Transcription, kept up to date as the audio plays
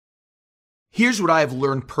Here's what I have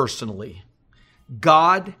learned personally.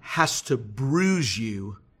 God has to bruise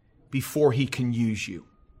you before he can use you.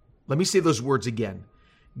 Let me say those words again.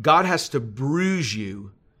 God has to bruise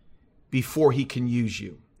you before he can use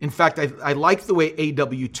you. In fact, I like the way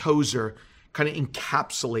A.W. Tozer kind of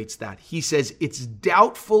encapsulates that. He says, it's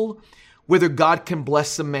doubtful whether God can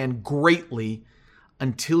bless a man greatly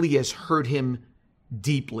until he has hurt him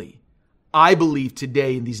deeply. I believe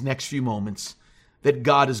today, in these next few moments, that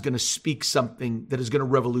God is going to speak something that is going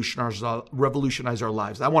to revolutionize our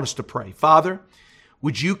lives. I want us to pray. Father,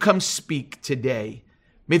 would you come speak today?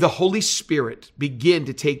 May the Holy Spirit begin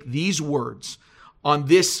to take these words on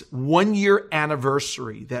this 1-year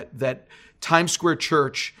anniversary that Times Square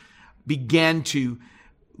Church began to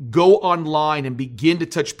go online and begin to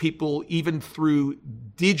touch people even through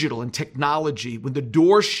digital and technology. When the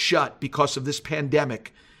doors shut because of this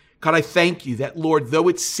pandemic, God, I thank you that, Lord, though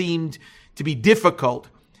it seemed to be difficult,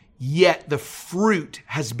 yet the fruit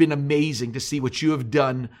has been amazing to see what you have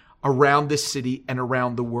done around this city and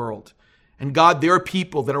around the world. And God, there are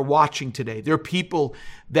people that are watching today. There are people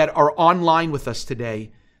that are online with us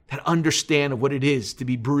today that understand what it is to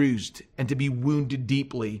be bruised and to be wounded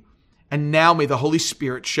deeply. And now may the Holy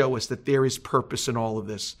Spirit show us that there is purpose in all of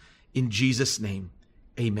this. In Jesus' name,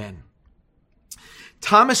 amen.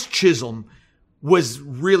 Thomas Chisholm was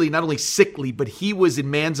really not only sickly, but he was, in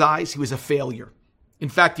man's eyes, he was a failure. In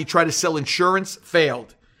fact, he tried to sell insurance,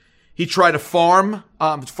 failed. He tried to farming,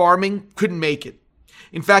 couldn't make it.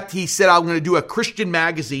 In fact, he said, I'm going to do a Christian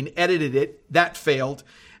magazine, edited it, that failed.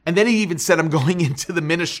 And then he even said, I'm going into the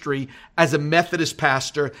ministry as a Methodist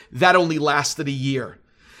pastor. That only lasted a year.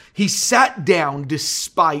 He sat down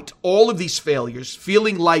despite all of these failures,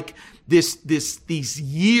 feeling like these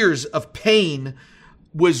years of pain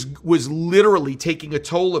was literally taking a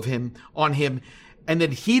toll on him. And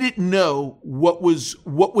that he didn't know what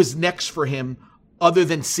was next for him other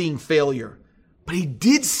than seeing failure. But he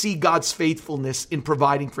did see God's faithfulness in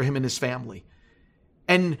providing for him and his family.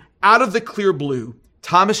 And out of the clear blue,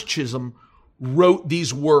 Thomas Chisholm wrote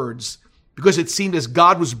these words because it seemed as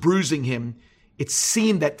God was bruising him, it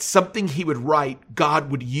seemed that something he would write,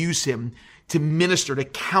 God would use him to minister to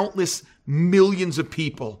countless millions of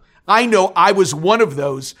people. I know I was one of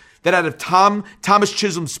those that out of Thomas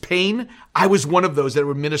Chisholm's pain, I was one of those that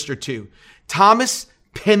were ministered to. Thomas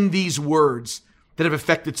penned these words that have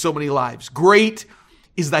affected so many lives. Great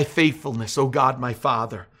is thy faithfulness, O God, my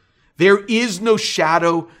Father. There is no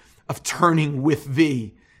shadow of turning with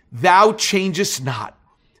thee. Thou changest not.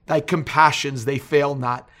 Thy compassions, they fail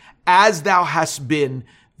not. As thou hast been,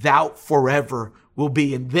 thou forever will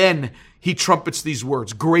be. And then he trumpets these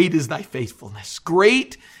words. Great is thy faithfulness.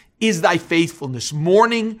 Great is thy faithfulness.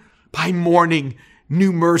 Morning by morning,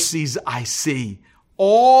 new mercies I see.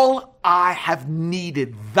 All I have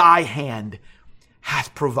needed, thy hand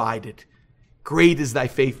hath provided. Great is thy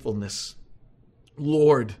faithfulness,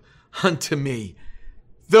 Lord, unto me.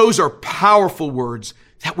 Those are powerful words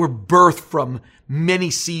that were birthed from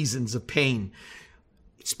many seasons of pain.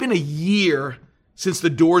 It's been a year since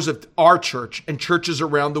the doors of our church and churches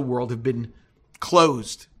around the world have been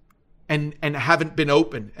closed and haven't been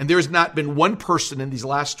open. And there's not been one person in these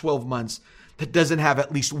last 12 months that doesn't have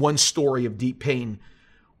at least one story of deep pain.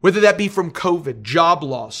 Whether that be from COVID, job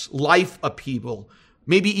loss, life upheaval,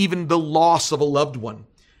 maybe even the loss of a loved one.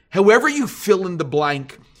 However you fill in the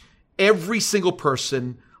blank, every single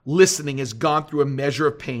person listening has gone through a measure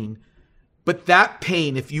of pain. But that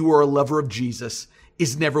pain, if you are a lover of Jesus,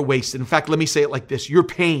 is never wasted. In fact, let me say it like this. Your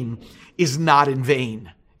pain is not in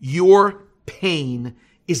vain. Your pain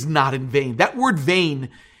is not in vain. That word vain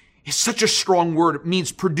is such a strong word. It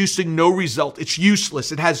means producing no result. It's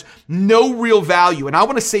useless. It has no real value. And I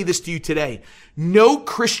want to say this to you today. No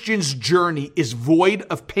Christian's journey is void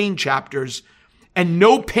of pain chapters, and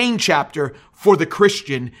no pain chapter for the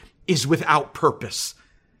Christian is without purpose.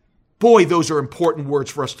 Boy, those are important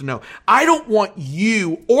words for us to know. I don't want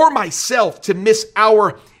you or myself to miss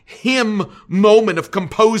our hymn moment of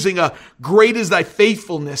composing a great is thy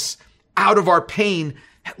faithfulness out of our pain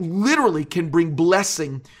that literally can bring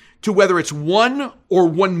blessing to whether it's 1 or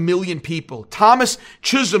 1 million people. Thomas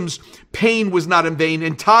Chisholm's pain was not in vain,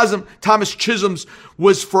 and Thomas Chisholm's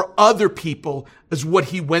was for other people as what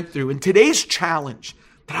he went through. And today's challenge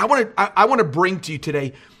that I want to bring to you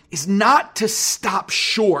today is not to stop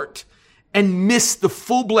short and miss the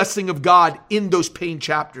full blessing of God in those pain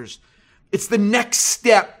chapters. It's the next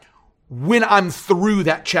step when I'm through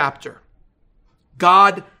that chapter.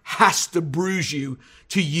 God has to bruise you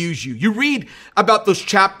to use you. You read about those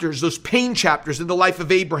chapters, those pain chapters in the life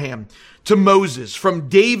of Abraham to Moses, from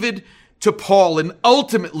David to Paul, and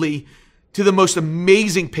ultimately to the most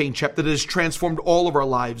amazing pain chapter that has transformed all of our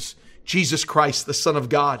lives, Jesus Christ, the Son of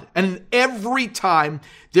God. And every time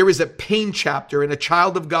there is a pain chapter in a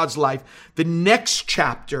child of God's life, the next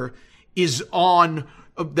chapter is on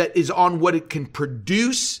what it can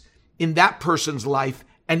produce in that person's life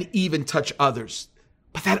and even touch others.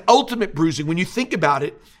 But that ultimate bruising, when you think about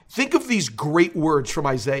it, think of these great words from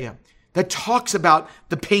Isaiah that talks about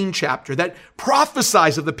the pain chapter, that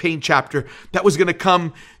prophesies of the pain chapter that was going to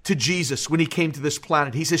come to Jesus when he came to this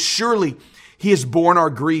planet. He says, surely he has borne our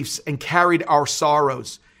griefs and carried our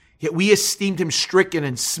sorrows. Yet we esteemed him stricken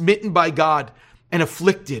and smitten by God and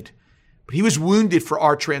afflicted. But he was wounded for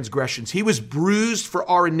our transgressions. He was bruised for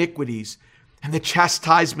our iniquities. And the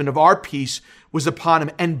chastisement of our peace was upon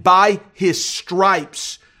him. And by his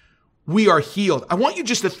stripes we are healed. I want you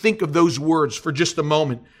just to think of those words for just a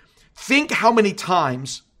moment. Think how many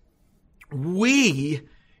times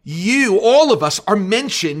you, all of us are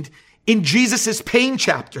mentioned in Jesus's pain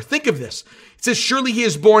chapter. Think of this. It says, surely he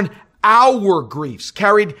has borne our griefs,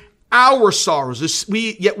 carried our sorrows.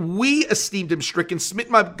 Yet we esteemed him stricken,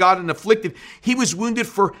 smitten by God and afflicted. He was wounded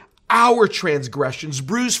for our transgressions,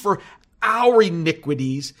 bruised for our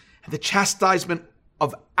iniquities, and the chastisement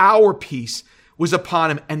of our peace was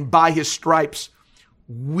upon him, and by his stripes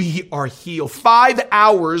we are healed. 5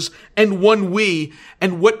 hours and 1 we,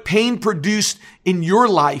 and what pain produced in your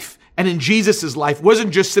life and in Jesus's life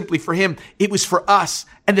wasn't just simply for him, it was for us.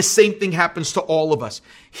 And the same thing happens to all of us.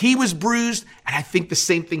 He was bruised, and I think the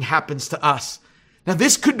same thing happens to us. Now,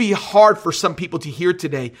 this could be hard for some people to hear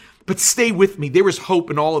today, but stay with me. There is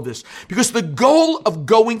hope in all of this, because the goal of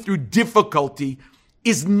going through difficulty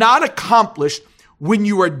is not accomplished when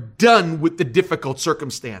you are done with the difficult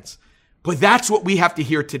circumstance. But that's what we have to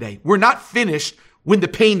hear today. We're not finished when the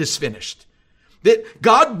pain is finished. That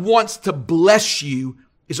God wants to bless you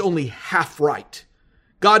is only half right.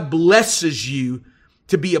 God blesses you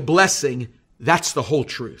to be a blessing. That's the whole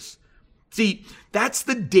truth. See, that's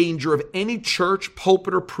the danger of any church,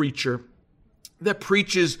 pulpit, or preacher that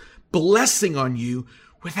preaches blessing on you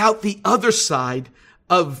without the other side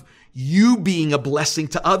of you being a blessing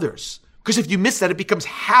to others. Because if you miss that, it becomes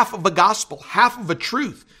half of a gospel, half of a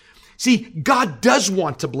truth. See, God does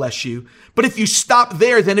want to bless you, but if you stop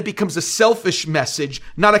there, then it becomes a selfish message,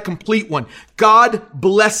 not a complete one. God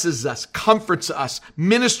blesses us, comforts us,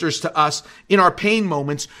 ministers to us in our pain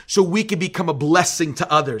moments so we can become a blessing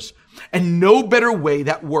to others. And no better way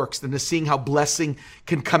that works than to seeing how blessing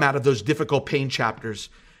can come out of those difficult pain chapters,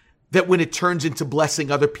 that when it turns into blessing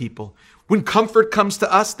other people. When comfort comes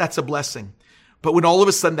to us, that's a blessing. But when all of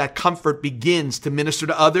a sudden that comfort begins to minister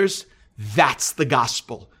to others, that's the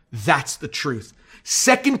gospel. That's the truth.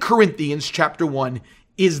 2 Corinthians chapter 1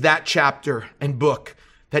 is that chapter and book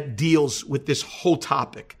that deals with this whole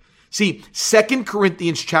topic. See, 2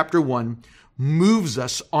 Corinthians chapter 1 moves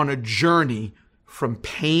us on a journey from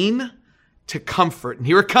pain to comfort. And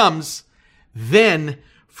here it comes. Then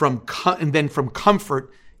from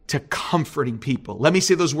comfort to comforting people. Let me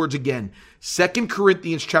say those words again. 2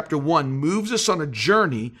 Corinthians chapter 1 moves us on a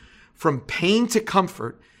journey from pain to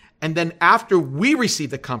comfort. And then after we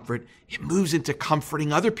receive the comfort, it moves into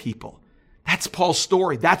comforting other people. That's Paul's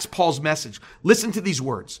story. That's Paul's message. Listen to these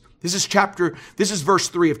words. This is verse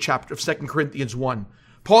 3 of 2 Corinthians 1.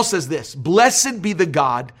 Paul says this, blessed be the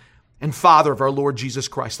God and Father of our Lord Jesus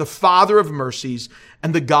Christ, the Father of mercies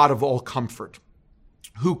and the God of all comfort,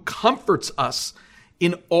 who comforts us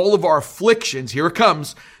in all of our afflictions. Here it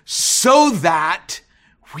comes, so that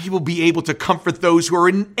we will be able to comfort those who are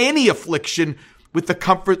in any affliction with the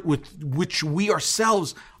comfort with which we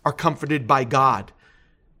ourselves are comforted by God.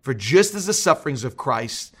 For just as the sufferings of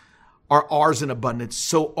Christ are ours in abundance,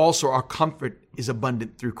 so also our comfort is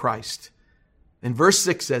abundant through Christ. And verse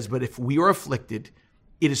 6 says, but if we are afflicted,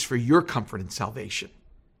 it is for your comfort and salvation.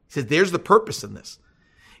 He says, there's the purpose in this.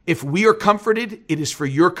 If we are comforted, it is for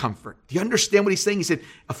your comfort. Do you understand what he's saying? He said,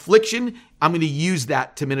 affliction, I'm going to use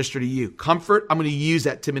that to minister to you. Comfort, I'm going to use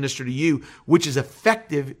that to minister to you, which is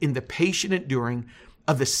effective in the patient enduring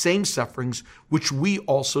of the same sufferings which we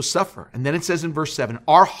also suffer. And then it says in verse 7,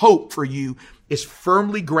 our hope for you is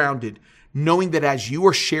firmly grounded, knowing that as you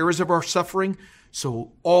are sharers of our suffering,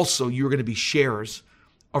 so also you're going to be sharers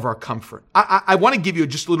of our comfort. I want to give you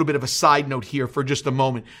just a little bit of a side note here for just a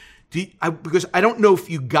moment. Because I don't know if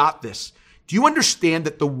you got this. Do you understand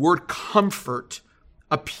that the word comfort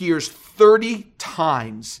appears 30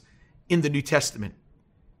 times in the New Testament?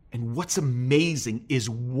 And what's amazing is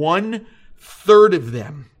 1/3 of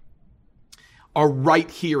them are right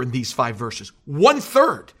here in these 5 verses.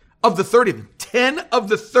 1/3 of the 30 of them. 10 of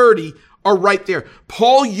the 30 are right there.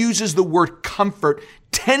 Paul uses the word comfort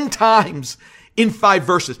 10 times in 5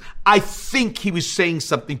 verses. I think he was saying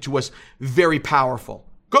something to us very powerful.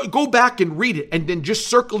 Go back and read it, and then just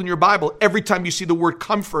circle in your Bible every time you see the word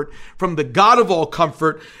comfort from the God of all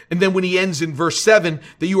comfort. And then when he ends in verse 7,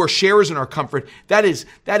 that you are sharers in our comfort, that is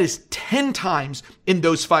 10 times in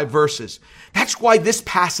those 5 verses. That's why this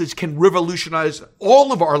passage can revolutionize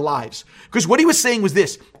all of our lives. Because what he was saying was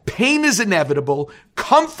this: pain is inevitable,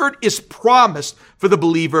 comfort is promised for the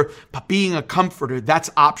believer, but being a comforter, that's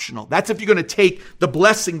optional. That's if you're going to take the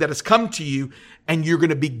blessing that has come to you and you're going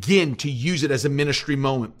to begin to use it as a ministry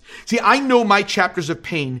moment. See, I know my chapters of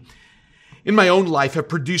pain in my own life have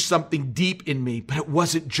produced something deep in me, but it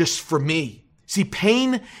wasn't just for me. See,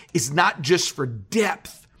 pain is not just for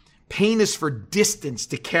depth. Pain is for distance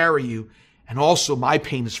to carry you. And also my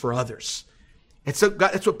pain is for others. And so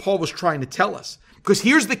that's what Paul was trying to tell us. Because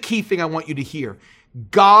here's the key thing I want you to hear.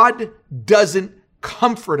 God doesn't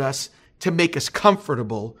comfort us to make us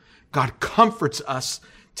comfortable. God comforts us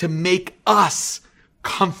to make us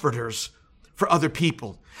comforters for other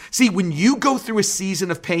people. See, when you go through a season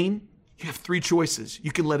of pain, you have 3 choices.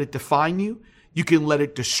 You can let it define you, you can let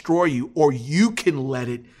it destroy you, or you can let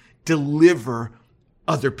it deliver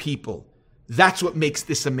other people. That's what makes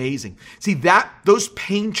this amazing. See, those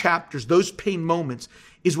pain chapters, those pain moments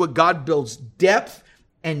is what God builds depth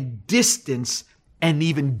and distance and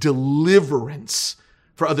even deliverance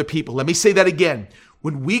for other people. Let me say that again.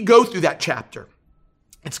 When we go through that chapter,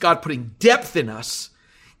 it's God putting depth in us,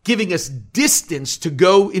 giving us distance to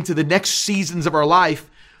go into the next seasons of our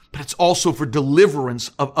life, but it's also for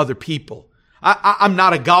deliverance of other people. I'm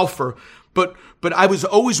not a golfer, but I was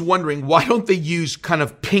always wondering, why don't they use kind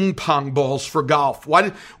of ping pong balls for golf? Why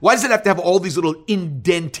does it have to have all these little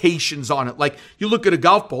indentations on it? Like you look at a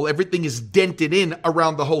golf ball, everything is dented in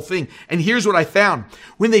around the whole thing. And here's what I found.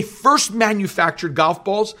 When they first manufactured golf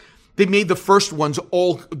balls, they made the first ones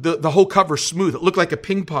the whole cover smooth. It looked like a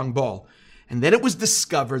ping pong ball. And then it was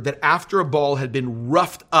discovered that after a ball had been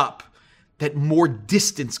roughed up, that more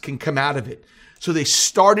distance can come out of it. So they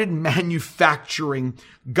started manufacturing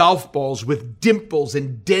golf balls with dimples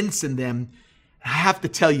and dents in them. I have to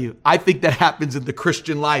tell you, I think that happens in the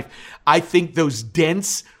Christian life. I think those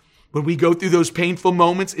dents, when we go through those painful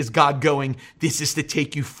moments, is God going, this is to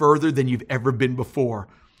take you further than you've ever been before.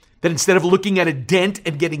 That instead of looking at a dent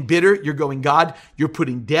and getting bitter, you're going, God, you're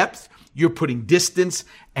putting depth, you're putting distance,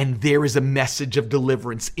 and there is a message of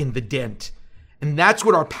deliverance in the dent. And that's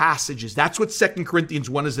what our passage is. That's what 2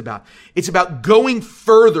 Corinthians 1 is about. It's about going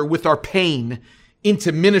further with our pain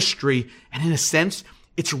into ministry. And in a sense,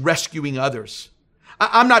 it's rescuing others.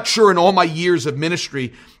 I'm not sure in all my years of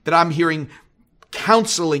ministry that I'm hearing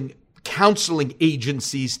counseling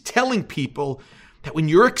agencies telling people that when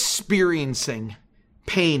you're experiencing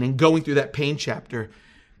pain and going through that pain chapter,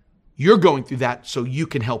 you're going through that so you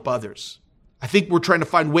can help others. I think we're trying to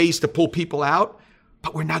find ways to pull people out,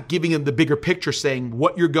 but we're not giving them the bigger picture, saying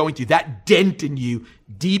what you're going through, that dent in you,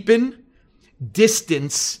 deepen,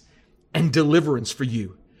 distance, and deliverance for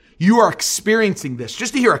you. You are experiencing this.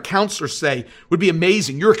 Just to hear a counselor say would be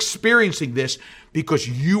amazing. You're experiencing this because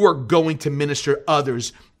you are going to minister to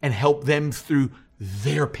others and help them through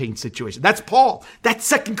their pain situation. That's Paul. That's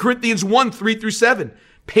 2 Corinthians 1, 3-7.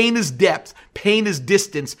 Pain is depth, pain is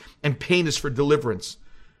distance, and pain is for deliverance.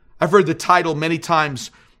 I've heard the title many times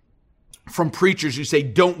from preachers who say,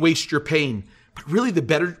 don't waste your pain. But really the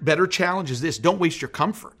better challenge is this: don't waste your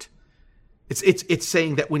comfort. It's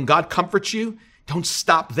saying that when God comforts you, don't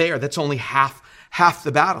stop there. That's only half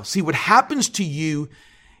the battle. See, what happens to you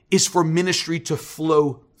is for ministry to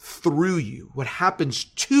flow through you. What happens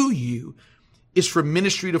to you is for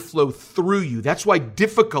ministry to flow through you. That's why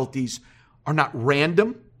difficulties are not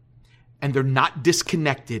random and they're not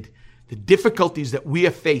disconnected. The difficulties that we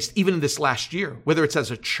have faced, even in this last year, whether it's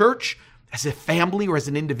as a church, as a family, or as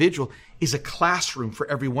an individual, is a classroom for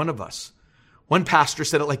every one of us. One pastor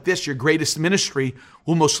said it like this: your greatest ministry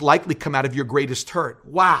will most likely come out of your greatest hurt.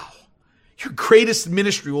 Wow. Your greatest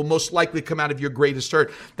ministry will most likely come out of your greatest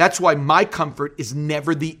hurt. That's why my comfort is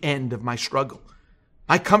never the end of my struggle.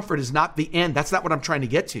 My comfort is not the end. That's not what I'm trying to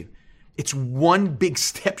get to. It's one big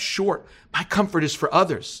step short. My comfort is for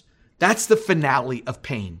others. That's the finale of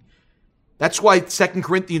pain. That's why 2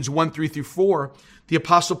 Corinthians 1, 3-4, the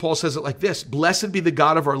Apostle Paul says it like this: blessed be the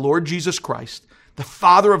God of our Lord Jesus Christ, the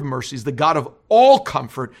Father of mercies, the God of all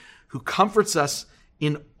comfort, who comforts us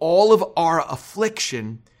in all of our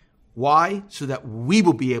affliction. Why? So that we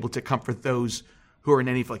will be able to comfort those who are in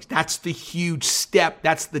any affliction. That's the huge step.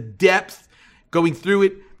 That's the depth going through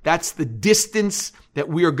it. That's the distance that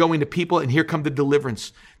we are going to people. And here come the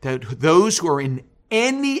deliverance. That those who are in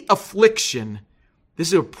any affliction, this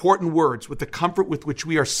is important words, with the comfort with which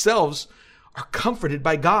we ourselves are comforted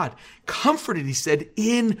by God. Comforted, he said,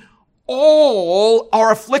 in all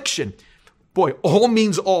our affliction. Boy, all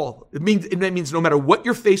means all. It means no matter what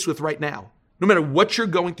you're faced with right now, no matter what you're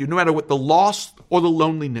going through, no matter what the loss or the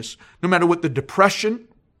loneliness, no matter what the depression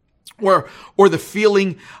or the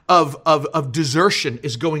feeling of desertion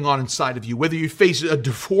is going on inside of you, whether you face a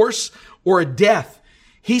divorce or a death,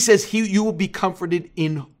 he says you will be comforted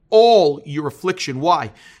in all your affliction.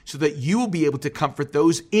 Why? So that you will be able to comfort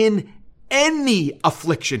those in any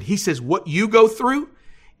affliction. He says what you go through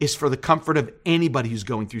is for the comfort of anybody who's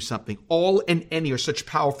going through something. All and any are such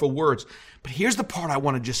powerful words. But here's the part I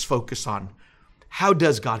want to just focus on. How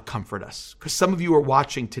does God comfort us? Because some of you are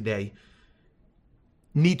watching today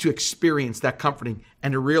need to experience that comforting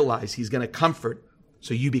and to realize he's going to comfort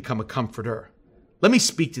so you become a comforter. Let me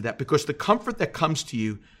speak to that, because the comfort that comes to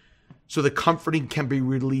you, so the comforting can be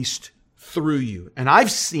released through you. And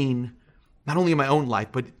I've seen, not only in my own life,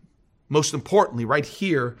 but most importantly, right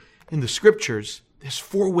here in the scriptures, there's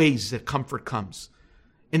 4 ways that comfort comes.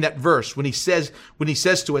 In that verse, when he says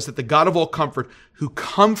to us that the God of all comfort who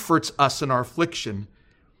comforts us in our affliction,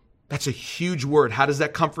 that's a huge word. How does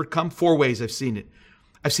that comfort come? 4 ways I've seen it.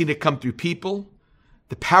 I've seen it come through people,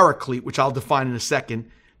 the paraclete, which I'll define in a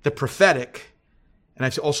second, the prophetic, and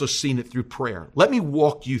I've also seen it through prayer. Let me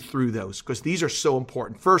walk you through those, because these are so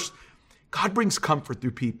important. First, God brings comfort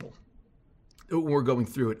through people when we're going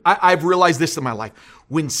through it. I've realized this in my life.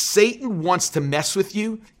 When Satan wants to mess with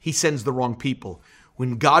you, he sends the wrong people.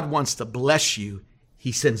 When God wants to bless you,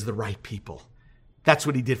 he sends the right people. That's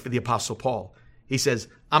what he did for the Apostle Paul. He says,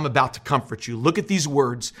 I'm about to comfort you. Look at these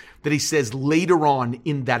words that he says later on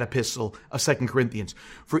in that epistle of 2 Corinthians.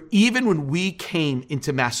 For even when we came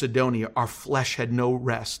into Macedonia, our flesh had no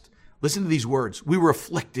rest. Listen to these words. We were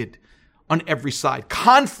afflicted on every side,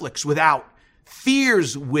 conflicts without,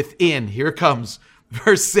 fears within. Here it comes,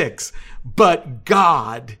 verse 6. But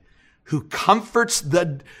God, who comforts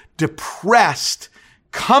the depressed,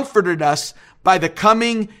 comforted us by the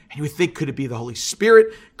coming, and you would think, could it be the Holy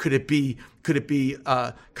Spirit? Could it be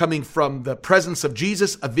coming from the presence of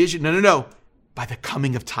Jesus, a vision? No. By the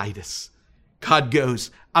coming of Titus. God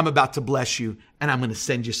goes, I'm about to bless you, and I'm going to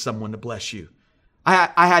send you someone to bless you.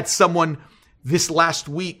 I had someone this last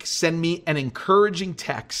week send me an encouraging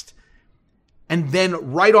text, and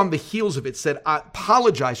then right on the heels of it said, I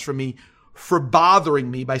apologize for me for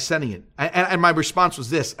bothering me by sending it. And my response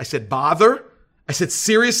was this. I said, bother? I said,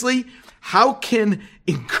 seriously? How can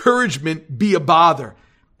encouragement be a bother?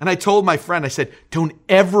 And I told my friend, I said, don't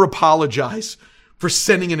ever apologize for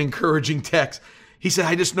sending an encouraging text. He said,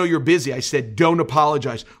 I just know you're busy. I said, don't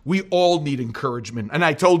apologize. We all need encouragement. And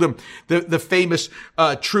I told him the famous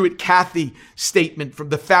Truett Cathy statement from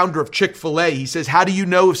the founder of Chick-fil-A. He says, how do you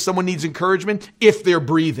know if someone needs encouragement? If they're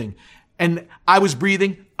breathing. And I was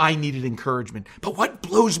breathing, I needed encouragement. But what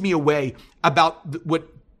blows me away about what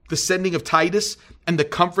the sending of Titus and the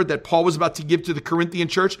comfort that Paul was about to give to the Corinthian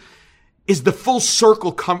church is the full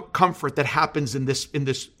circle comfort that happens in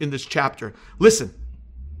this chapter. Listen,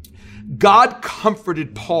 God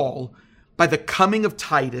comforted Paul by the coming of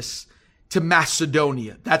Titus to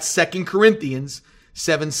Macedonia. That's 2 Corinthians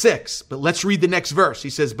 7:6. But let's read the next verse. He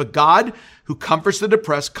says, but God, who comforts the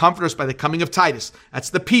depressed, comforted us by the coming of Titus. That's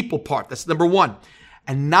the people part. That's number 1.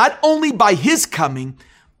 And not only by his coming,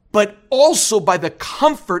 but also by the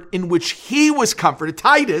comfort in which he was comforted.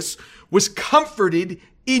 Titus was comforted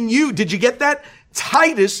in you. Did you get that?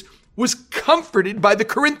 Titus was comforted by the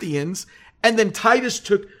Corinthians, and then Titus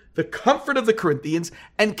took the comfort of the Corinthians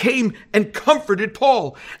and came and comforted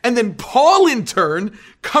Paul. And then Paul in turn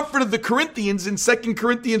comforted the Corinthians in 2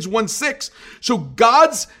 Corinthians 1:6. So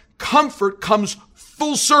God's comfort comes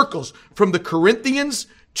full circles from the Corinthians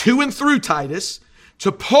to and through Titus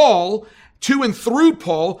to Paul to and through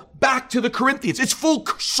Paul back to the Corinthians. It's full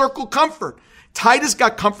circle comfort. Titus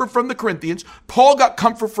got comfort from the Corinthians, Paul got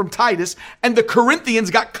comfort from Titus, and the Corinthians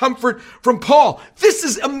got comfort from Paul. This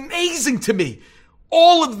is amazing to me.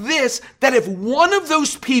 All of this, that if one of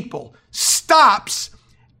those people stops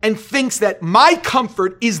and thinks that my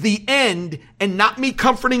comfort is the end and not me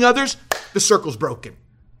comforting others, the circle's broken.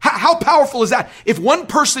 How powerful is that? If one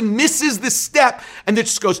person misses this step and it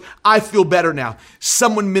just goes, I feel better now.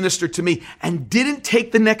 Someone ministered to me and didn't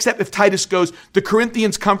take the next step. If Titus goes, the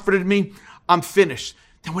Corinthians comforted me, I'm finished.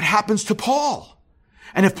 Then what happens to Paul?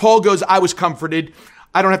 And if Paul goes, I was comforted,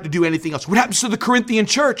 I don't have to do anything else. What happens to the Corinthian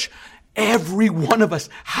church? Every one of us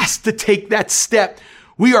has to take that step.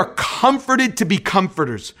 We are comforted to be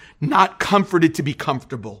comforters, not comforted to be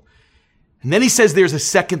comfortable. And then he says there's a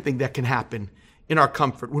second thing that can happen in our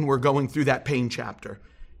comfort when we're going through that pain chapter.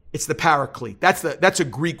 It's the paraclete. That's a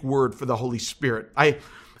Greek word for the Holy Spirit.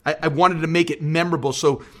 I wanted to make it memorable.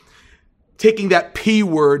 So taking that P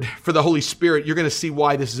word for the Holy Spirit, you're going to see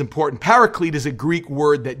why this is important. Paraclete is a Greek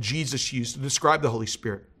word that Jesus used to describe the Holy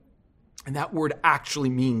Spirit. And that word actually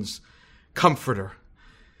means comforter.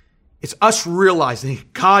 It's us realizing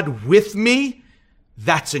God with me,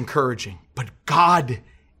 that's encouraging. But God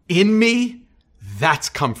in me, that's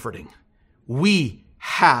comforting. We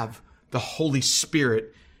have the Holy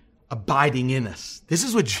Spirit abiding in us. This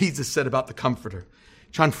is what Jesus said about the comforter.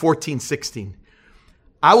 John 14:16.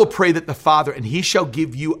 I will pray that the Father, and he shall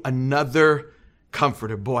give you another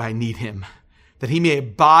comforter. Boy, I need him. That he may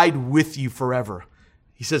abide with you forever.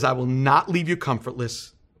 He says, I will not leave you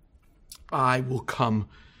comfortless. I will come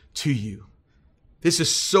to you. This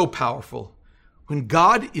is so powerful. When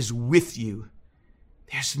God is with you,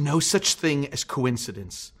 there's no such thing as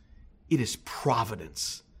coincidence. It is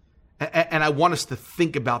providence. And I want us to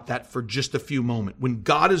think about that for just a few moments. When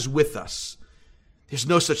God is with us, there's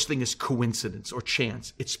no such thing as coincidence or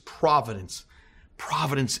chance. It's providence.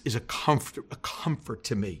 Providence is a comfort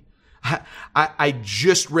to me. I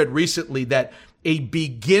just read recently that a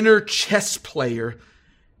beginner chess player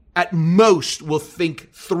at most will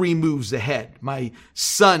think 3 moves ahead. My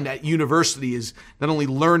son at university is not only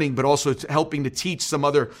learning, but also helping to teach some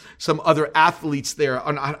other athletes there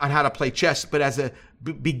on how to play chess. But as a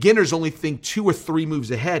beginners only think 2 or 3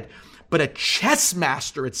 moves ahead. But a chess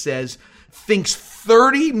master, it says, thinks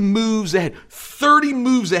 30 moves ahead. 30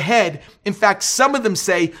 moves ahead. In fact, some of them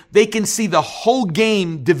say they can see the whole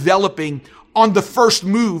game developing on the first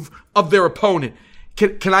move of their opponent.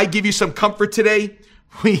 Can I give you some comfort today?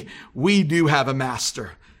 We do have a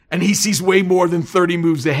master, and he sees way more than 30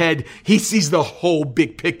 moves ahead. He sees the whole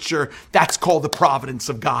big picture. That's called the providence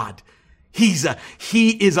of God. He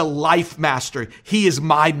is a life master. He is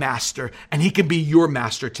my master, and he can be your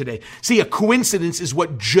master today. See, a coincidence is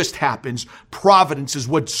what just happens. Providence is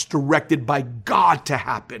what's directed by God to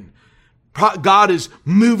happen. God is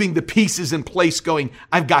moving the pieces in place going,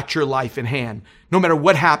 I've got your life in hand, no matter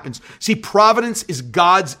what happens. See, providence is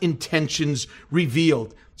God's intentions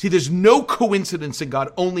revealed. See, there's no coincidence in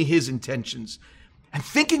God, only his intentions. And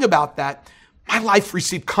thinking about that, my life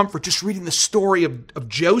received comfort just reading the story of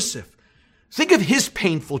Joseph. Think of his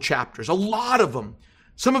painful chapters, a lot of them,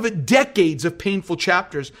 some of it decades of painful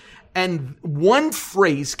chapters. And one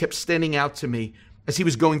phrase kept standing out to me as he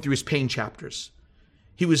was going through his pain chapters.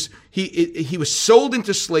 He was sold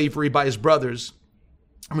into slavery by his brothers.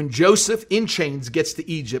 And when Joseph in chains gets to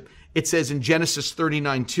Egypt, it says in Genesis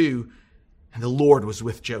 39:2, and the Lord was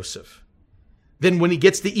with Joseph. Then when he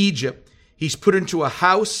gets to Egypt, he's put into a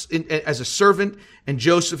house as a servant, and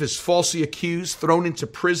Joseph is falsely accused, thrown into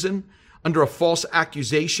prison under a false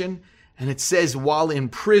accusation. And it says while in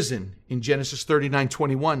prison in Genesis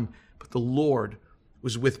 39:21, but the Lord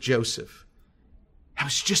was with Joseph. I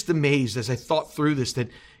was just amazed as I thought through this that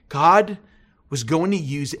God was going to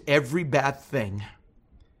use every bad thing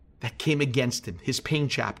that came against him, his pain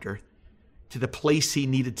chapter, to the place he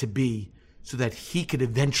needed to be so that he could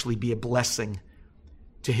eventually be a blessing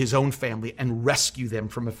to his own family and rescue them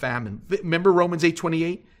from a famine. Remember Romans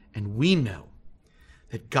 8:28? And we know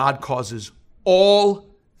that God causes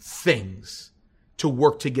all things to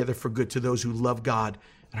work together for good to those who love God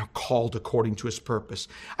and are called according to his purpose.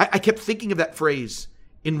 I kept thinking of that phrase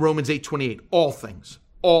in Romans 8:28, all things,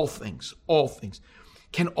 all things, all things.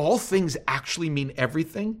 Can all things actually mean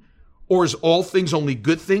everything? Or is all things only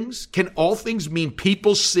good things? Can all things mean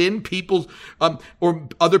people's sin, or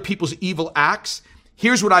other people's evil acts?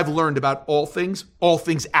 Here's what I've learned about all things. All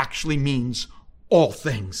things actually means all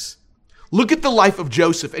things. Look at the life of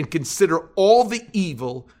Joseph and consider all the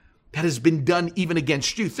evil that has been done even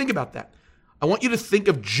against you. Think about that. I want you to think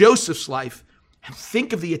of Joseph's life and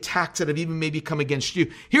think of the attacks that have even maybe come against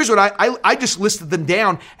you. Here's what I just listed them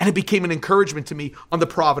down, and it became an encouragement to me on the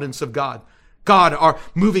providence of God. God are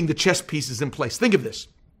moving the chess pieces in place. Think of this.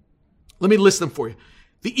 Let me list them for you.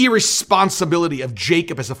 The irresponsibility of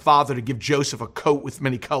Jacob as a father to give Joseph a coat with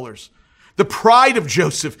many colors. The pride of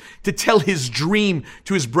Joseph to tell his dream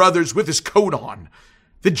to his brothers with his coat on.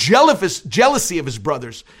 The jealousy of his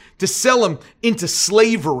brothers to sell him into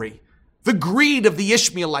slavery. The greed of the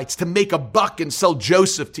Ishmaelites to make a buck and sell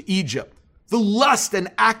Joseph to Egypt. The lust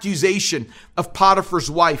and accusation of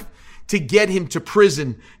Potiphar's wife to get him to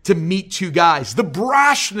prison to meet 2 guys. The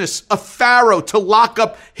brashness of Pharaoh to lock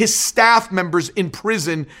up his staff members in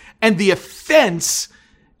prison, and the offense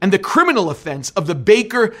and the criminal offense of the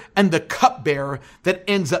baker and the cupbearer that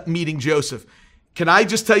ends up meeting Joseph. Can I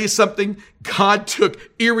just tell you something? God took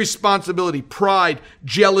irresponsibility, pride,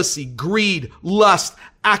 jealousy, greed, lust,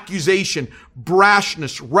 accusation,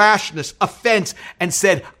 brashness, rashness, offense, and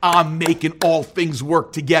said, I'm making all things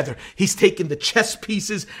work together. He's taken the chess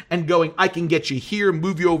pieces and going, I can get you here,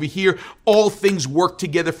 move you over here. All things work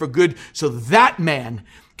together for good. So that man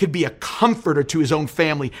could be a comforter to his own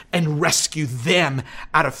family and rescue them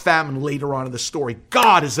out of famine later on in the story.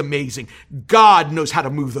 God is amazing. God knows how to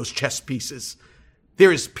move those chess pieces.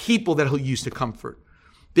 There is people that he'll use to comfort.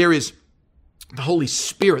 There is the Holy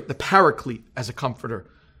Spirit, the Paraclete, as a comforter.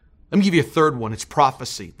 Let me give you a third one. It's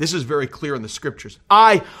prophecy. This is very clear in the scriptures.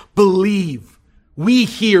 I believe, we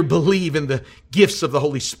here believe in the gifts of the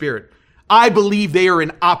Holy Spirit. I believe they are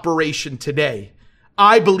in operation today.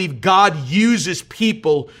 I believe God uses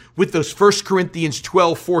people with those 1 Corinthians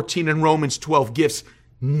 12:14 and Romans 12 gifts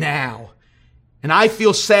now. And I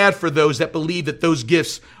feel sad for those that believe that those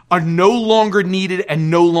gifts are no longer needed and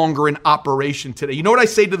no longer in operation today. You know what I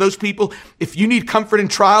say to those people? If you need comfort in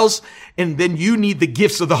trials, and then you need the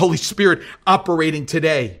gifts of the Holy Spirit operating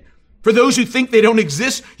today. For those who think they don't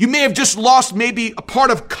exist, you may have just lost maybe a part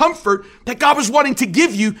of comfort that God was wanting to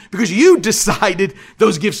give you because you decided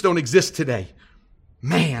those gifts don't exist today.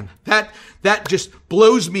 Man, that just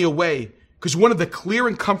blows me away, because one of the clear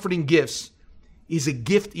and comforting gifts is a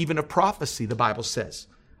gift even of prophecy, the Bible says.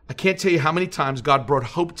 I can't tell you how many times God brought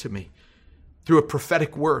hope to me through a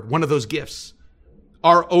prophetic word, one of those gifts.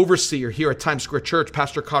 Our overseer here at Times Square Church,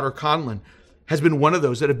 Pastor Carter Conlon, has been one of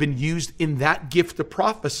those that have been used in that gift of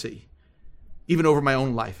prophecy, even over my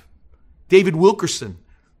own life. David Wilkerson,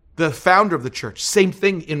 the founder of the church, same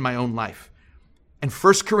thing in my own life. And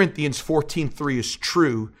 1 Corinthians 14:3 is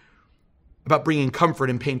true about bringing comfort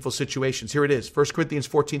in painful situations. Here it is, 1 Corinthians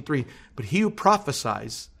 14:3. But he who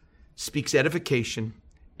prophesies speaks edification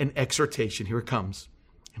and exhortation, here it comes,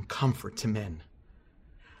 and comfort to men.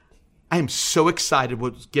 I am so excited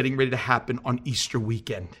what's getting ready to happen on Easter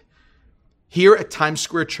weekend. Here at Times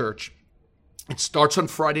Square Church, it starts on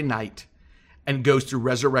Friday night and goes through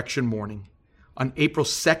Resurrection morning. On April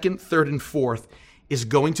 2nd, 3rd, and 4th is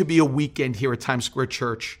going to be a weekend here at Times Square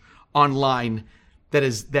Church online that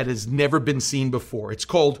has never been seen before. It's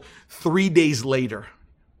called 3 Days Later.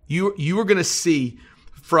 You are going to see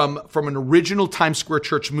from an original Times Square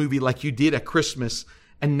Church movie like you did at Christmas,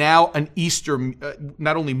 and now an Easter,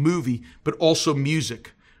 not only movie, but also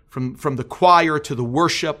music, from the choir to the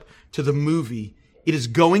worship to the movie. It is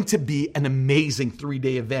going to be an amazing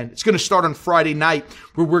 3-day event. It's going to start on Friday night,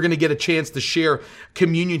 where we're going to get a chance to share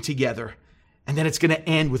communion together. And then it's going to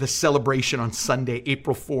end with a celebration on Sunday,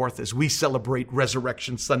 April 4th, as we celebrate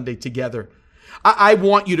Resurrection Sunday together. I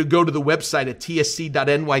want you to go to the website at tsc.nyc/Easter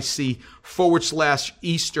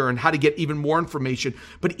and how to get even more information.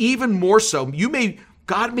 But even more so,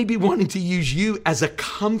 God may be wanting to use you as a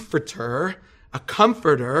comforter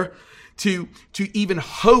to even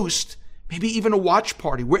host maybe even a watch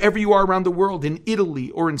party wherever you are around the world, in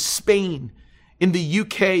Italy or in Spain, in the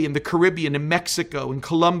UK, in the Caribbean, in Mexico, in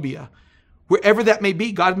Colombia. Wherever that may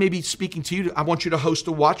be, God may be speaking to you. I want you to host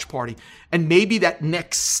a watch party. And maybe that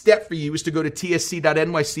next step for you is to go to tsc.nyc/Easter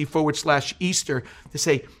to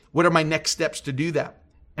say, what are my next steps to do that?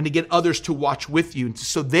 And to get others to watch with you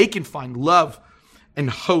so they can find love and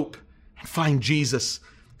hope and find Jesus,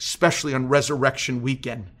 especially on Resurrection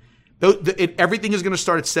weekend. Everything is going to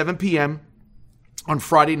start at 7 p.m. on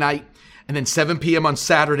Friday night and then 7 p.m. on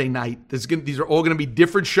Saturday night. These are all going to be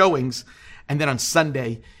different showings. And then on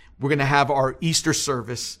Sunday, we're going to have our Easter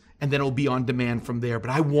service, and then it'll be on demand from there.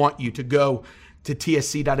 But I want you to go to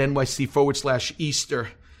tsc.nyc/Easter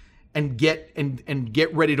and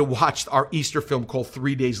get ready to watch our Easter film called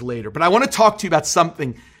 3 Days Later. But I want to talk to you about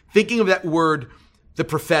something, thinking of that word, the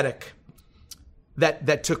prophetic,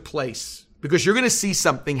 that took place. Because you're going to see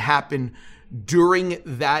something happen during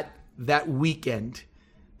that weekend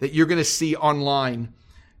that you're going to see online.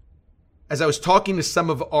 As I was talking to some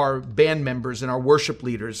of our band members and our worship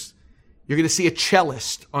leaders, you're going to see a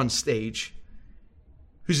cellist on stage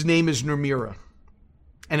whose name is Numira.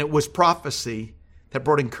 And it was prophecy that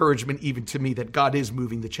brought encouragement even to me that God is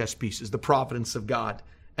moving the chess pieces, the providence of God,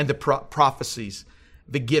 and the prophecies,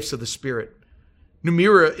 the gifts of the Spirit.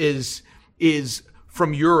 Numira is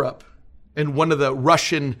from Europe and one of the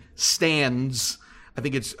Russian stands, I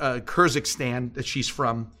think it's Kyrgyzstan that she's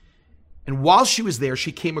from. And while she was there,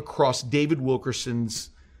 she came across David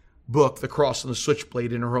Wilkerson's book, The Cross and the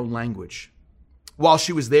Switchblade, in her own language. While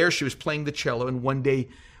she was there, she was playing the cello and one day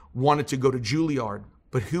wanted to go to Juilliard.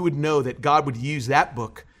 But who would know that God would use that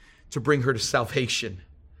book to bring her to salvation?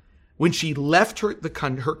 When she left her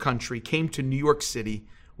country, came to New York City,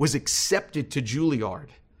 was accepted to Juilliard.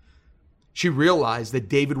 She realized that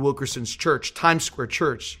David Wilkerson's church, Times Square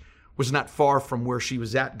Church, was not far from where she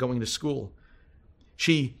was at going to school.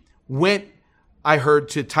 She went, I heard,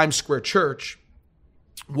 to Times Square Church,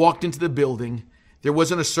 walked into the building. There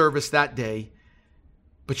wasn't a service that day,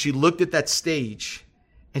 but she looked at that stage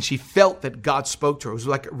and she felt that God spoke to her. It was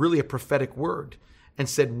like really a prophetic word, and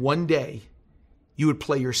said, one day you would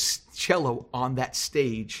play your cello on that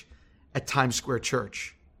stage at Times Square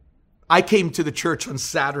Church. I came to the church on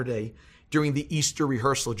Saturday during the Easter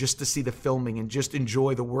rehearsal just to see the filming and just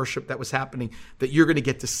enjoy the worship that was happening that you're going to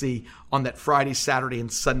get to see on that Friday, Saturday,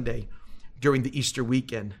 and Sunday during the Easter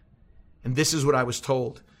weekend. And this is what I was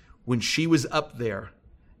told. When she was up there,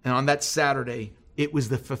 and on that Saturday, it was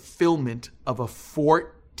the fulfillment of a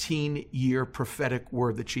 14-year prophetic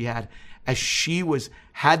word that she had. As she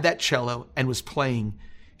had that cello and was playing,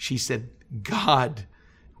 she said, God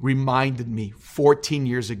reminded me 14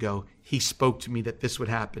 years ago, he spoke to me that this would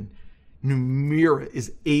happen. Numira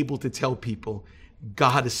is able to tell people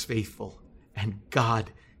God is faithful and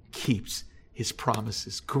God keeps his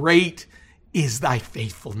promises. Great is thy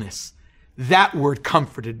faithfulness. That word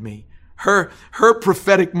comforted me. Her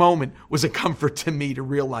prophetic moment was a comfort to me to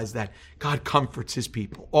realize that God comforts his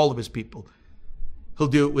people, all of his people. He'll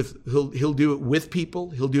do it with people.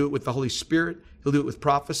 He'll do it with the Holy Spirit. He'll do it with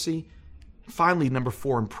prophecy. Finally, number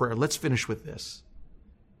 4 in prayer. Let's finish with this.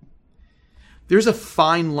 There's a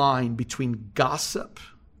fine line between gossip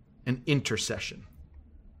and intercession.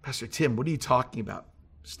 Pastor Tim, what are you talking about?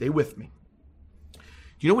 Stay with me. Do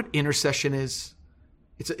you know what intercession is?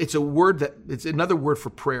 It's another word for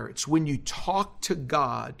prayer. It's when you talk to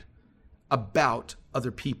God about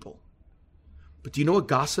other people. But do you know what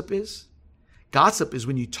gossip is? Gossip is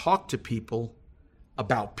when you talk to people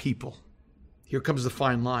about people. Here comes the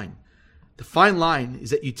fine line. The fine line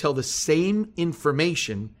is that you tell the same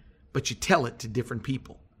information, but you tell it to different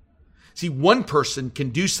people. See, one person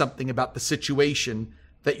can do something about the situation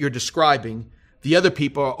that you're describing. The other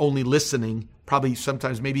people are only listening, probably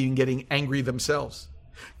sometimes maybe even getting angry themselves.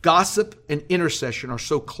 Gossip and intercession are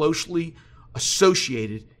so closely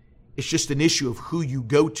associated, it's just an issue of who you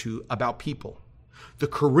go to about people. The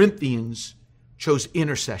Corinthians chose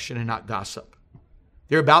intercession and not gossip.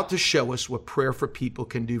 They're about to show us what prayer for people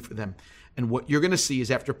can do for them. And what you're going to see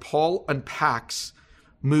is after Paul unpacks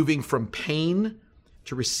moving from pain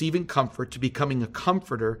to receiving comfort to becoming a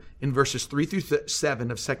comforter in verses 3 through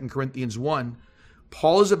 7 of 2 Corinthians 1,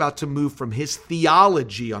 Paul is about to move from his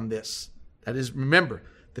theology on this. That is, remember,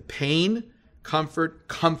 the pain, comfort,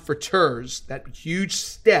 comforters, that huge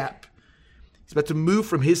step. He's about to move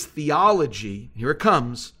from his theology, here it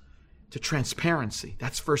comes, to transparency.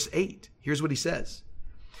 That's verse 8. Here's what he says.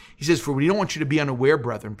 He says, for we don't want you to be unaware,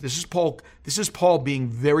 brethren. This is Paul being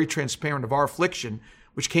very transparent of our affliction,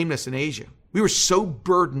 which came to us in Asia. We were so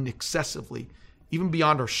burdened excessively, even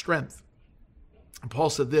beyond our strength. And Paul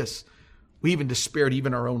said this, we even despaired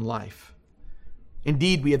even our own life.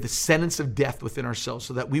 Indeed, we had the sentence of death within ourselves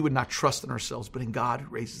so that we would not trust in ourselves, but in God who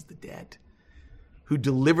raises the dead, who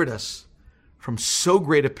delivered us from so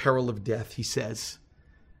great a peril of death, he says,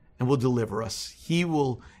 and will deliver us. He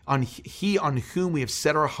on whom we have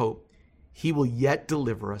set our hope, he will yet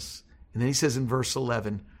deliver us. And then he says in verse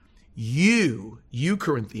 11, you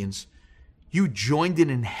Corinthians, you joined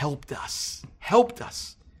in and helped us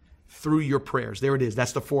through your prayers. There it is.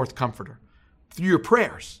 That's the fourth comforter. Through your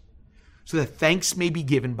prayers, so that thanks may be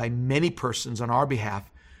given by many persons on our behalf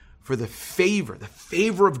for the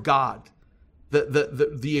favor of God,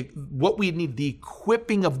 what we need, the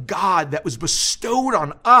equipping of God that was bestowed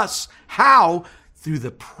on us. How? Through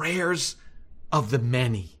the prayers of the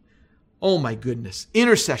many. Oh my goodness.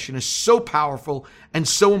 Intercession is so powerful and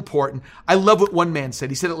so important. I love what one man said.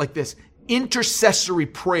 He said it like this: intercessory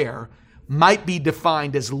prayer might be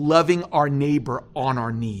defined as loving our neighbor on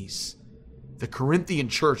our knees. The Corinthian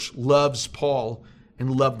church loves Paul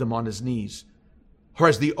and loved him on his knees. Or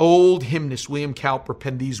as the old hymnist William Cowper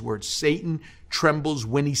penned these words, Satan trembles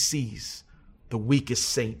when he sees the weakest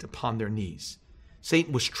saint upon their knees.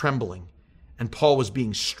 Satan was trembling and Paul was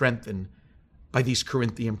being strengthened by these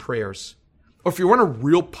Corinthian prayers. Or if you want a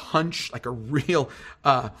real punch, like a real,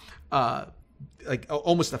 like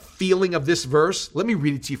almost a feeling of this verse, let me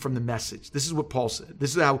read it to you from the Message. This is what Paul said.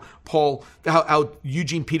 This is how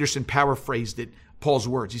Eugene Peterson paraphrased it, Paul's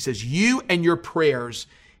words. He says, you and your prayers,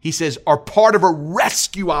 he says, are part of a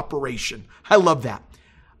rescue operation. I love that.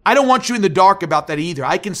 I don't want you in the dark about that either.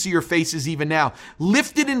 I can see your faces even now.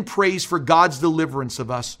 Lifted in praise for God's deliverance of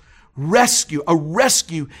us. A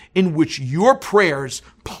rescue in which your prayers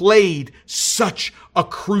played such a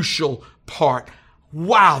crucial part.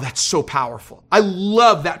 Wow, that's so powerful. I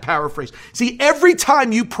love that paraphrase. See, every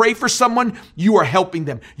time you pray for someone, you are helping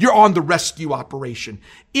them. You're on the rescue operation.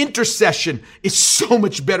 Intercession is so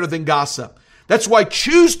much better than gossip. That's why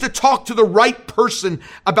choose to talk to the right person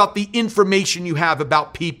about the information you have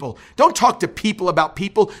about people. Don't talk to people about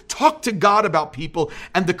people. Talk to God about people.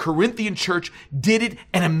 And the Corinthian church did it,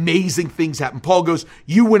 and amazing things happened. Paul goes,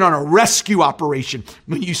 you went on a rescue operation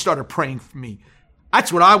when you started praying for me.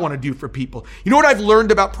 That's what I want to do for people. You know what I've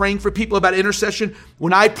learned about praying for people, about intercession?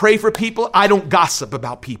 When I pray for people, I don't gossip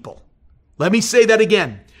about people. Let me say that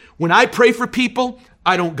again. When I pray for people,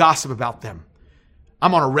 I don't gossip about them.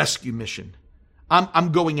 I'm on a rescue mission.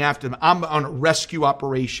 I'm going after them. I'm on a rescue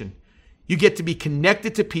operation. You get to be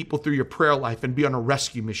connected to people through your prayer life and be on a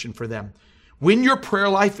rescue mission for them. When your prayer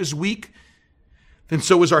life is weak, then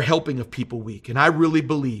so is our helping of people weak. And I really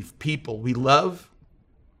believe people we love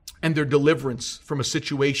and their deliverance from a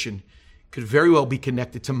situation could very well be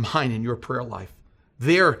connected to mine and your prayer life.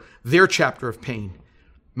 Their chapter of pain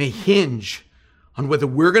may hinge on whether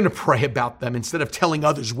we're going to pray about them instead of telling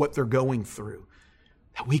others what they're going through.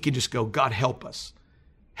 That we can just go, God, help us.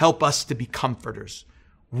 Help us to be comforters.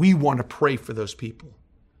 We want to pray for those people.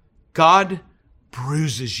 God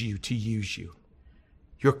bruises you to use you.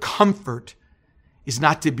 Your comfort is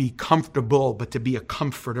not to be comfortable, but to be a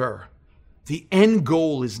comforter. The end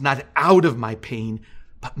goal is not out of my pain,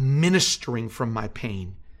 but ministering from my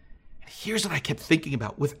pain. And here's what I kept thinking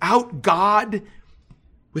about. Without God,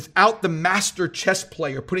 without the master chess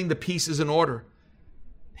player putting the pieces in order,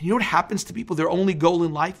 and you know what happens to people? Their only goal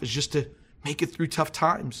in life is just to make it through tough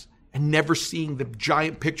times and never seeing the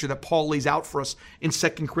giant picture that Paul lays out for us in 2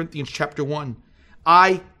 Corinthians chapter 1.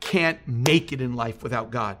 I can't make it in life without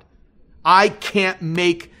God. I can't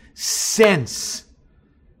make sense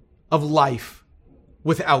of life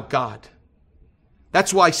without God.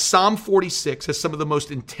 That's why Psalm 46 has some of the most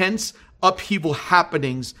intense upheaval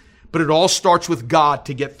happenings, but it all starts with God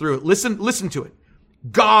to get through it. Listen to it.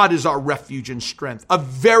 God is our refuge and strength, a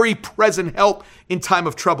very present help in time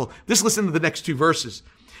of trouble. Listen to the next two verses.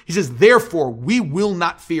 He says, therefore, we will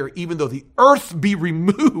not fear, even though the earth be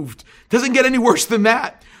removed. Doesn't get any worse than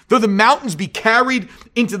that. Though the mountains be carried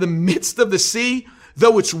into the midst of the sea,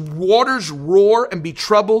 though its waters roar and be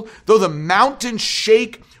troubled, though the mountains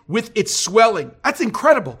shake with its swelling. That's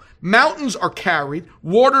incredible. Mountains are carried,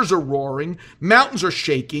 waters are roaring, mountains are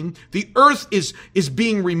shaking, the earth is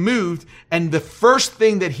being removed, and the first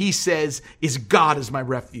thing that he says is God is my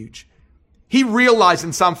refuge. He realized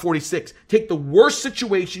in Psalm 46, take the worst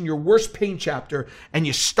situation, your worst pain chapter, and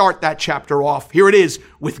you start that chapter off. Here it is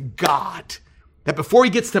with God. That before he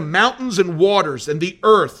gets to mountains and waters and the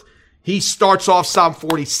earth, he starts off Psalm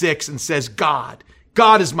 46 and says, God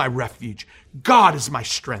is my refuge. God is my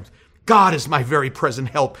strength. God is my very present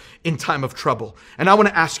help in time of trouble. And I want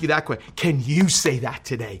to ask you that question. Can you say that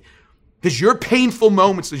today? Does your painful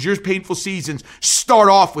moments, does your painful seasons start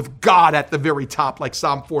off with God at the very top like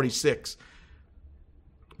Psalm 46?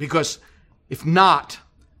 Because if not,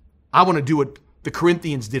 I want to do what the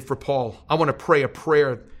Corinthians did for Paul. I want to pray a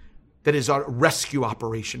prayer that is a rescue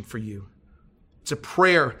operation for you. It's a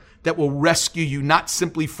prayer that will rescue you not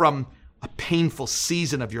simply from a painful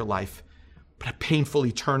season of your life, but a painful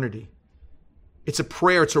eternity. It's a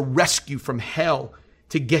prayer, it's a rescue from hell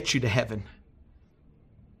to get you to heaven.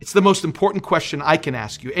 It's the most important question I can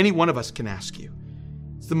ask you, any one of us can ask you.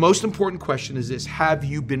 It's the most important question is this: have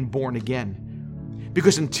you been born again?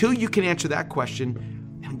 Because until you can answer that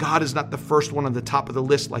question, and God is not the first one on the top of the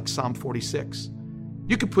list like Psalm 46.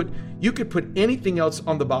 You could put anything else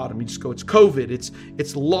on the bottom. You just go, it's COVID,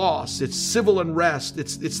 it's loss, it's civil unrest,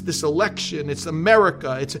 it's this election, it's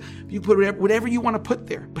America. You put whatever you want to put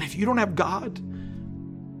there. But if you don't have God,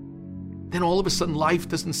 then all of a sudden life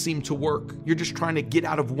doesn't seem to work. You're just trying to get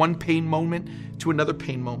out of one pain moment to another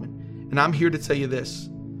pain moment. And I'm here to tell you this.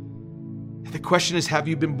 The question is, have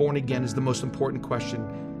you been born again, is the most important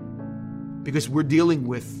question, because we're dealing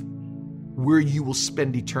with where you will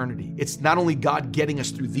spend eternity. It's not only God getting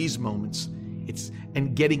us through these moments,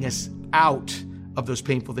 and getting us out of those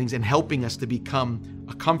painful things and helping us to become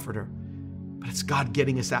a comforter, but it's God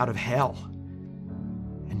getting us out of hell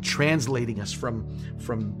and translating us from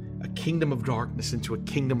a kingdom of darkness into a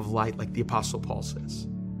kingdom of light, like the Apostle Paul says.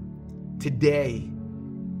 Today,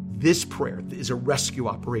 this prayer is a rescue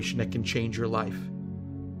operation that can change your life.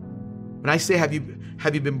 When I say, have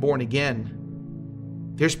you been born again?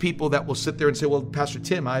 There's people that will sit there and say, well, Pastor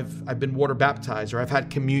Tim, I've been water baptized, or I've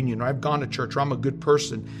had communion, or I've gone to church, or I'm a good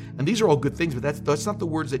person. And these are all good things, but that's not the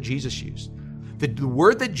words that Jesus used. The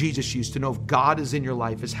word that Jesus used to know if God is in your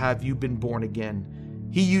life is, have you been born again?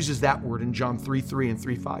 He uses that word in John 3:3 and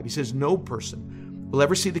 3:5. He says, no person will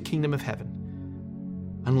ever see the kingdom of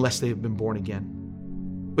heaven unless they have been born again.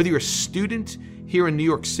 Whether you're a student here in New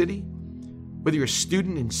York City, whether you're a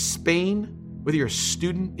student in Spain, whether you're a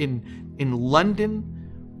student in London,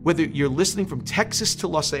 whether you're listening from Texas to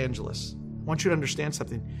Los Angeles, I want you to understand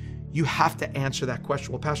something. You have to answer that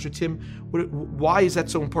question. Well, Pastor Tim, why is that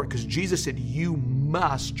so important? Because Jesus said, you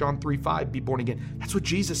must, John 3:5, be born again. That's what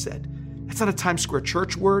Jesus said. That's not a Times Square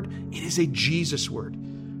church word. It is a Jesus word.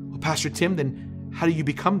 Well, Pastor Tim, then how do you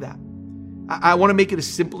become that? I want to make it as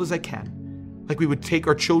simple as I can. Like we would take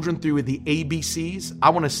our children through the ABCs. I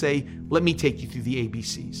want to say, let me take you through the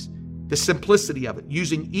ABCs. The simplicity of it,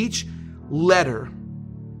 using each letter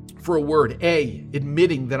for a word. A,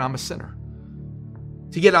 admitting that I'm a sinner.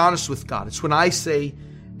 To get honest with God. It's when I say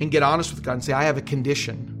and get honest with God and say, I have a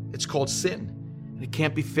condition. It's called sin. And it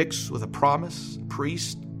can't be fixed with a promise,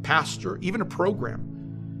 priest, pastor, even a program.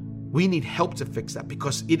 We need help to fix that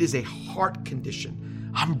because it is a heart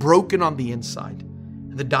condition. I'm broken on the inside.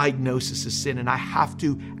 And the diagnosis is sin. And I have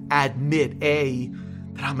to admit, A,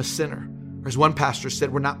 that I'm a sinner. Or as one pastor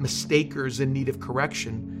said, we're not mistakers in need of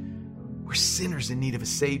correction. We're sinners in need of a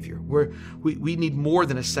Savior. We need more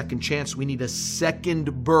than a second chance. We need a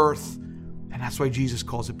second birth. And that's why Jesus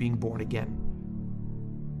calls it being born again.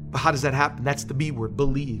 But how does that happen? That's the B word,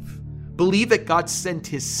 believe. Believe that God sent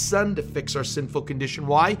his son to fix our sinful condition.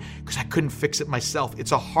 Why? Because I couldn't fix it myself.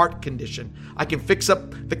 It's a heart condition. I can fix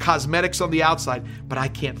up the cosmetics on the outside, but I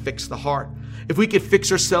can't fix the heart. If we could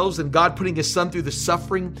fix ourselves, and God putting his son through the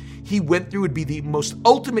suffering he went through would be the most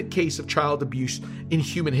ultimate case of child abuse in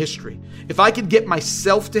human history. If I could get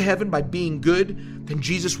myself to heaven by being good, then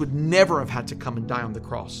Jesus would never have had to come and die on the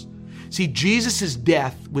cross. See, Jesus'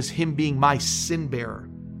 death was him being my sin bearer.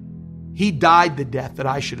 He died the death that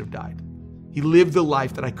I should have died. He lived the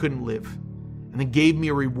life that I couldn't live, and then gave me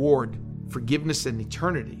a reward, forgiveness and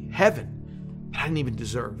eternity, heaven, that I didn't even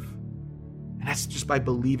deserve. And that's just by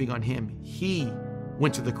believing on him. He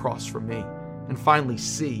went to the cross for me. And finally,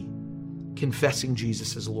 C, confessing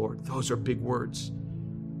Jesus as Lord. Those are big words.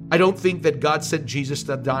 I don't think that God sent Jesus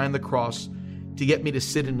to die on the cross to get me to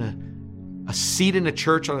sit in a seat in a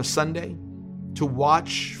church on a Sunday, to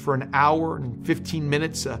watch for an hour and 15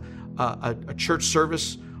 minutes a church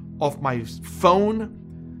service off my phone,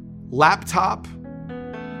 laptop,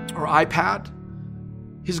 or iPad.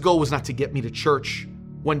 His goal was not to get me to church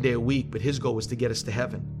one day a week, but his goal was to get us to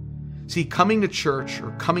heaven. See, coming to church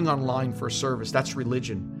or coming online for a service, that's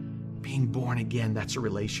religion. Being born again, that's a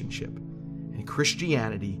relationship. And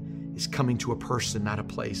Christianity is coming to a person, not a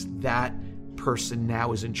place. That person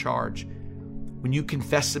now is in charge. When you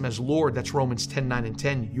confess him as Lord, that's Romans 10:9 and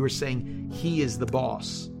 10. You are saying he is the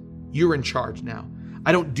boss. You're in charge now.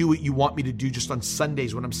 I don't do what you want me to do just on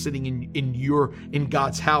Sundays when I'm sitting in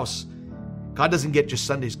God's house. God doesn't get just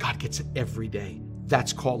Sundays. God gets it every day.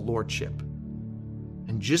 That's called lordship.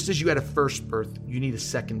 And just as you had a first birth, you need a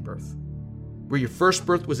second birth. Where your first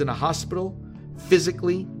birth was in a hospital,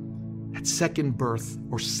 physically, that second birth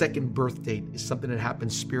or second birth date is something that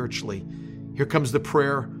happens spiritually. Here comes the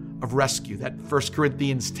prayer of rescue, that 1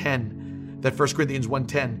 Corinthians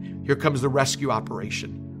 1:10. Here comes the rescue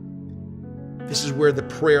operation. This is where the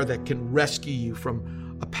prayer that can rescue you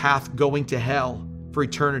from a path going to hell for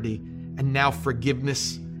eternity, and now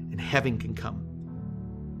forgiveness and heaven can come.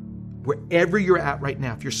 Wherever you're at right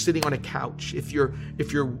now, if you're sitting on a couch, if you're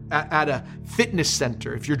at a fitness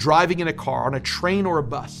center, if you're driving in a car, on a train or a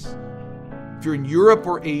bus, if you're in Europe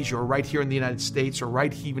or Asia or right here in the United States or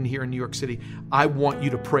right even here in New York City, I want you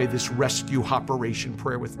to pray this rescue operation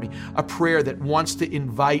prayer with me. A prayer that wants to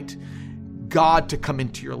invite God to come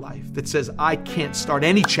into your life, that says, I can't start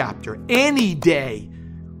any chapter, any day,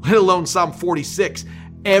 let alone Psalm 46.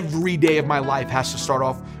 Every day of my life has to start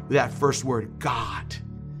off with that first word, God.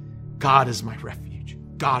 God is my refuge.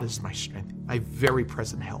 God is my strength, my very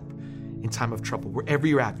present help in time of trouble. Wherever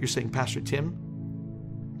you're at, you're saying, Pastor Tim,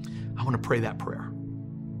 I want to pray that prayer.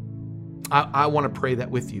 I want to pray that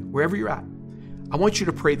with you. Wherever you're at, I want you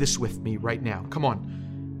to pray this with me right now. Come on.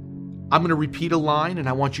 I'm going to repeat a line, and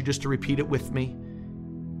I want you just to repeat it with me.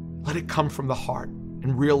 Let it come from the heart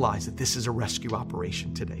and realize that this is a rescue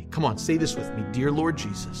operation today. Come on, say this with me. Dear Lord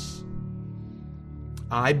Jesus,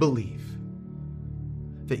 I believe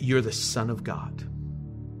that you're the Son of God.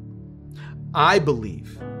 I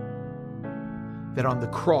believe that on the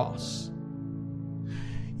cross,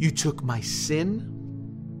 you took my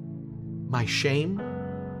sin, my shame,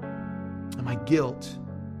 and my guilt,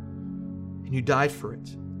 and you died for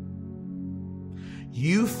it.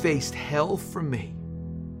 You faced hell for me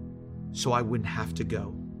so I wouldn't have to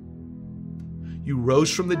go. You rose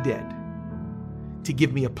from the dead to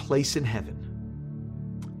give me a place in heaven,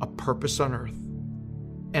 a purpose on earth,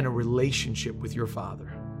 and a relationship with your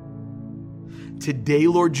Father. Today,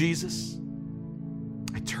 Lord Jesus,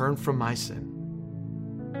 I turn from my sin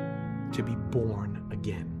to be born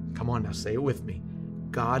again. Come on now, say it with me.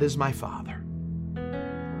 God is my Father.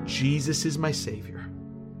 Jesus is my Savior.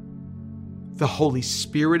 The Holy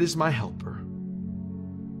Spirit is my helper.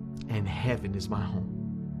 And heaven is my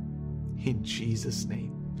home. In Jesus'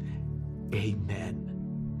 name,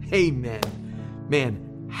 amen. Amen.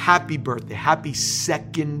 Man, happy birthday. Happy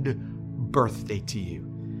second birthday to you.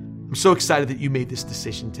 I'm so excited that you made this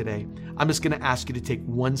decision today. I'm just going to ask you to take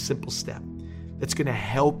one simple step that's going to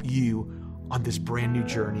help you on this brand new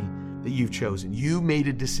journey that you've chosen. You made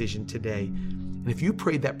a decision today. And if you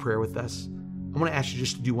prayed that prayer with us, I want to ask you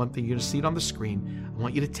just to do one thing. You're going to see it on the screen. I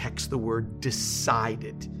want you to text the word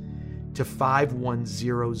decided to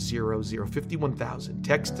 51000, 51,000.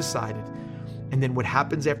 Text decided. And then what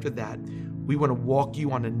happens after that, we want to walk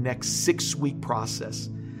you on a next 6-week process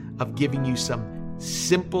of giving you some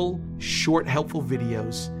simple, short, helpful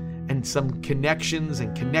videos and some connections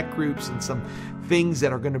and connect groups and some things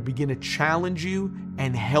that are going to begin to challenge you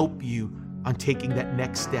and help you on taking that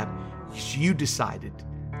next step. You decided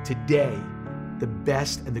today the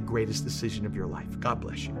best and the greatest decision of your life. God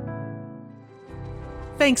bless you.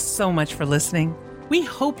 Thanks so much for listening. We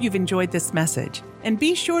hope you've enjoyed this message, and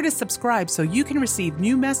be sure to subscribe so you can receive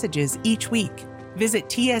new messages each week. Visit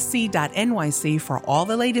tsc.nyc for all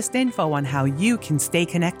the latest info on how you can stay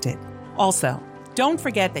connected. Also, don't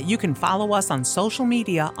forget that you can follow us on social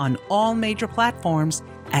media on all major platforms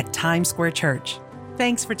at Times Square Church.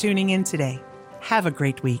 Thanks for tuning in today. Have a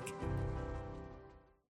great week.